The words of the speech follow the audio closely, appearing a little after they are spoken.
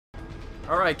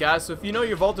Alright guys, so if you know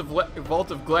your Vault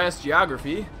of Glass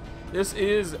geography, this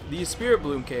is the Spirit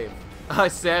Bloom Cave. I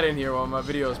sat in here while my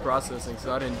video was processing,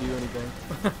 so I didn't do anything.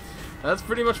 That's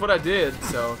pretty much what I did,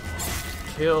 so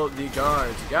kill the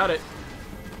guards. Got it.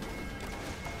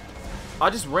 I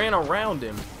just ran around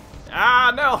him.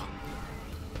 Ah, no!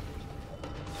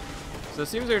 So it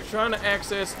seems they're trying to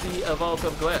access the Vault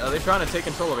of Glass. Are they trying to take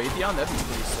control of Atheon? That'd be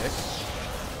pretty sick.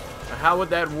 How would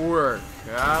that work?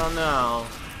 I don't know.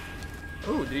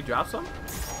 Ooh, did he drop some?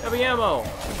 Heavy ammo!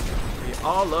 We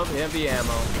all love heavy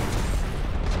ammo.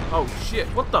 Oh shit,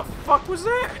 what the fuck was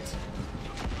that?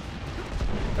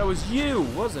 That was you,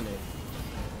 wasn't it?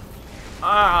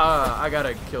 Ah, I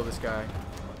gotta kill this guy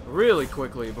really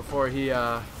quickly before he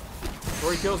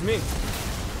kills me.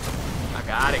 I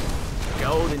got it.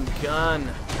 Golden gun.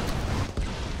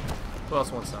 Who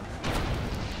else wants some?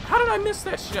 How did I miss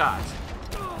that shot?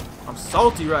 I'm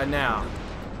salty right now.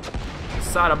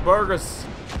 Side of burgers.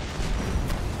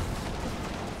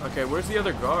 Okay, where's the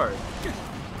other guard?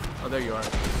 Oh, there you are.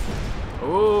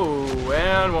 Ooh,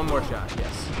 and one more shot.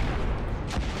 Yes.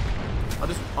 I'll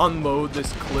just unload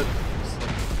this clip. Just,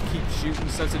 like, keep shooting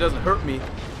since it doesn't hurt me.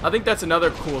 I think that's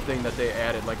another cool thing that they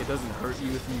added. Like, it doesn't hurt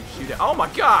you if you shoot it. Oh my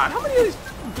god! How many of these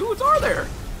dudes are there?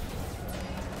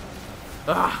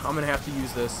 Ah, I'm gonna have to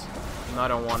use this. And I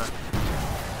don't wanna.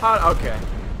 Okay.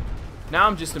 Now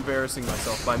I'm just embarrassing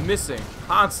myself by missing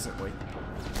constantly.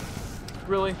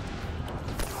 Really?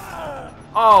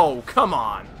 Oh, come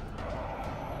on.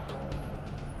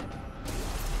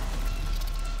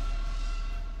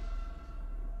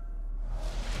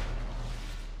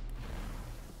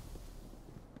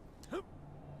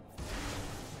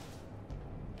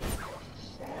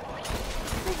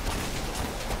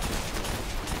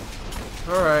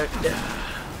 Alright.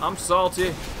 I'm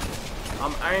salty.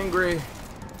 I'm angry.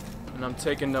 And I'm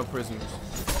taking no prisoners.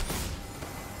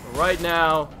 But right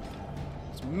now,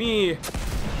 it's me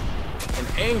and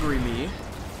angry me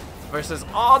versus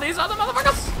all these other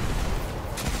motherfuckers.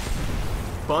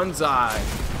 Bunzai.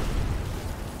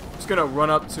 I'm just gonna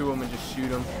run up to him and just shoot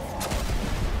him.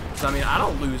 I mean, I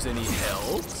don't lose any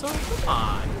health, so come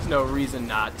on. There's no reason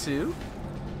not to.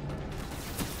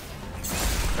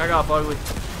 Back off, ugly.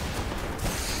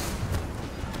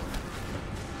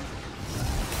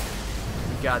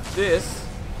 Got this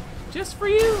just for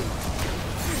you.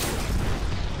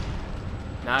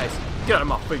 Nice. Get out of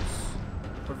my face.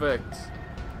 Perfect.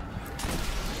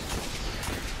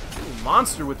 Ooh,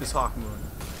 monster with this Hawk Moon.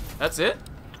 That's it?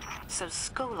 So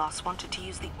Skolas wanted to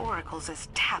use the oracles as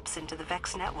taps into the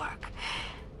Vex network.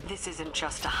 This isn't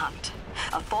just a hunt.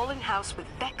 A fallen house with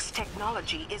Vex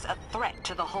technology is a threat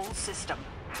to the whole system.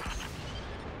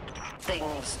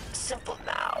 Things simple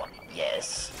now,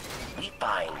 yes? We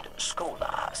find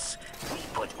Skolas. We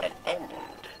put an end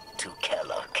to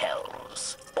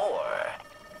Kells. Or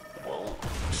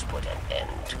wolves put an end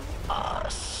to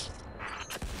us.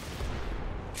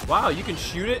 Wow, you can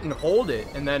shoot it and hold it,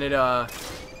 and then it, I'm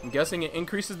guessing it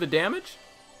increases the damage?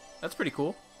 That's pretty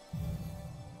cool.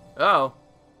 Oh.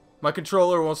 My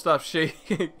controller won't stop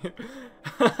shaking.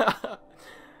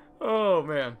 Oh,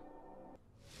 man.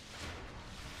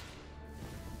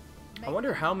 I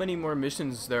wonder how many more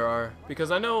missions there are,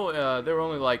 because I know there were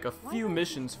only like a few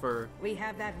missions for... We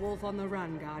have that wolf on the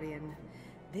run, Guardian.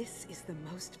 This is the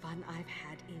most fun I've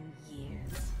had in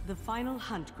years. The final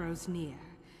hunt grows near,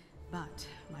 but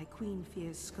my queen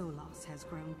fears Skolas has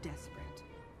grown desperate.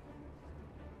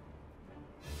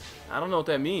 I don't know what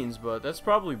that means, but that's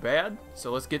probably bad,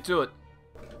 so let's get to it.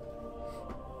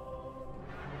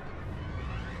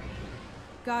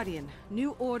 Guardian,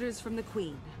 new orders from the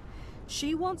queen.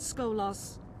 She wants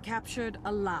Skolas captured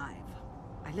alive.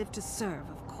 I live to serve,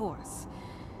 of course.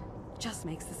 Just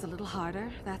makes this a little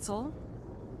harder, that's all.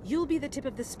 You'll be the tip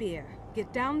of the spear.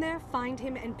 Get down there, find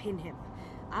him, and pin him.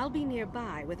 I'll be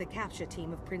nearby with a capture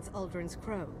team of Prince Uldren's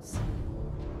crows.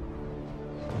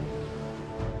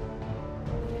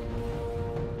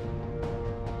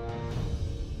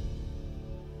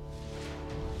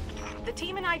 The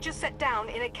team and I just set down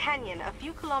in a canyon a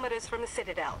few kilometers from the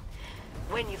Citadel.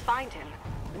 When you find him,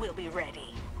 we'll be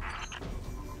ready.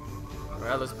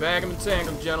 Alright, let's bag him and tank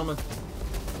him, gentlemen.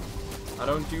 I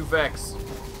don't do Vex.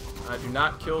 I do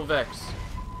not kill Vex.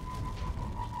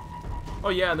 Oh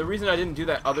yeah, and the reason I didn't do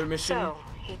that other mission... So,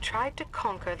 he tried to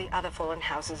conquer the other fallen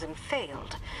houses and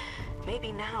failed.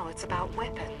 Maybe now it's about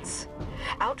weapons.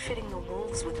 Outfitting the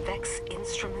wolves with Vex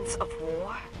instruments of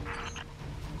war?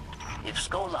 If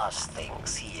Skolas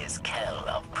thinks he is Kell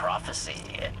of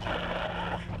prophecy,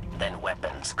 then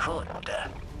weapons could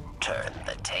turn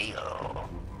the tail.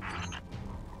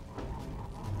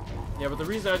 Yeah, but the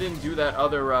reason I didn't do that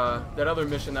other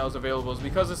mission that was available is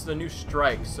because it's the new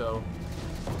strike, so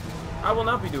I will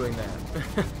not be doing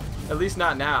that. At least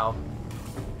not now.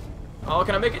 Oh,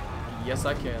 can I make it? Yes,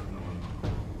 I can.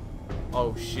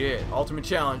 Oh shit! Ultimate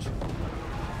challenge.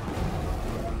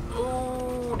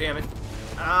 Oh, damn it!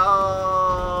 Oh,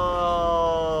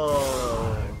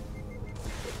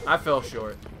 I fell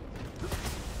short.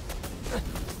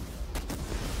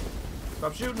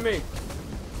 Stop shooting me!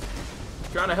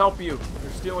 I'm trying to help you.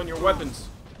 You're stealing your weapons.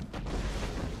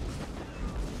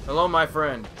 Hello, my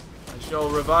friend. I shall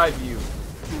revive you.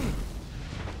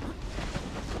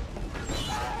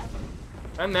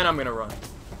 And then I'm gonna run.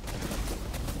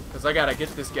 Because I gotta get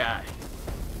this guy.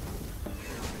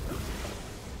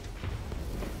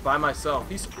 By myself.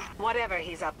 He's... Whatever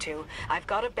he's up to, I've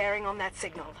got a bearing on that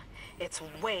signal. It's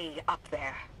way up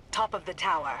there. Top of the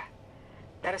tower.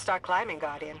 Better start climbing,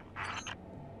 Guardian.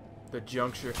 The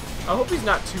juncture. I hope he's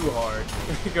not too hard.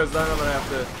 Because then I'm gonna have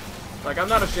to... Like, I'm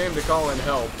not ashamed to call in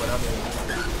help, but I mean...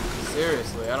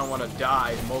 Seriously, I don't want to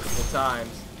die multiple times.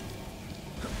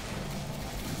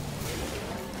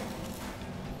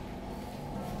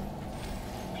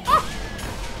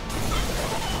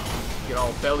 Get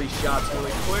all belly shots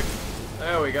really quick.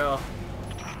 There we go.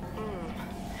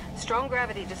 Strong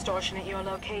gravity distortion at your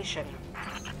location.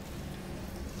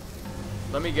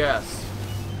 Let me guess.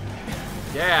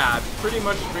 Yeah, I pretty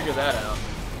much figured that out.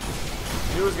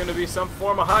 Knew it was gonna be some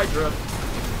form of Hydra.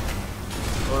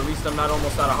 Or at least I'm not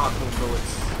almost out of hot moon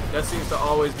bullets. That seems to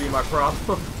always be my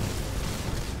problem.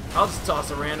 I'll just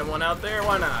toss a random one out there,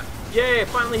 why not? Yay, I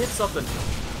finally hit something.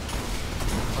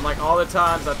 Unlike all the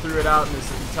times I threw it out in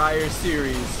this entire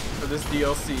series for this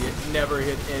DLC, it never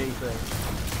hit anything.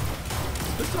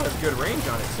 This one has good range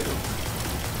on it too.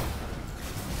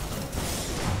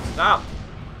 Stop.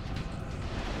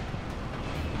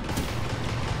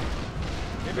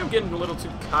 Maybe I'm getting a little too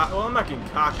cocky. Well, I'm not getting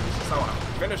cocky. It's just I want to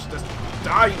finish this.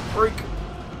 Die, you freak.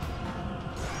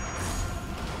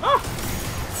 Ah!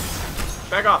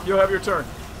 Back off. You'll have your turn.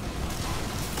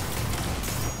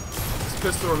 This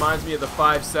pistol reminds me of the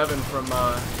 5.7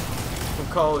 from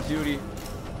Call of Duty.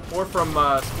 Or from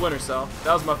Splinter Cell.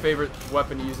 That was my favorite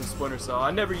weapon to use in Splinter Cell.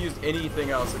 I never used anything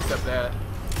else except that.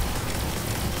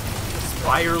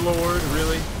 Fire Lord,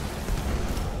 really?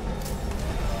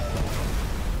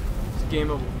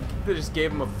 They just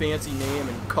gave him a fancy name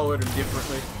and colored him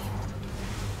differently.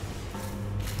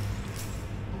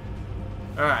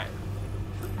 Alright.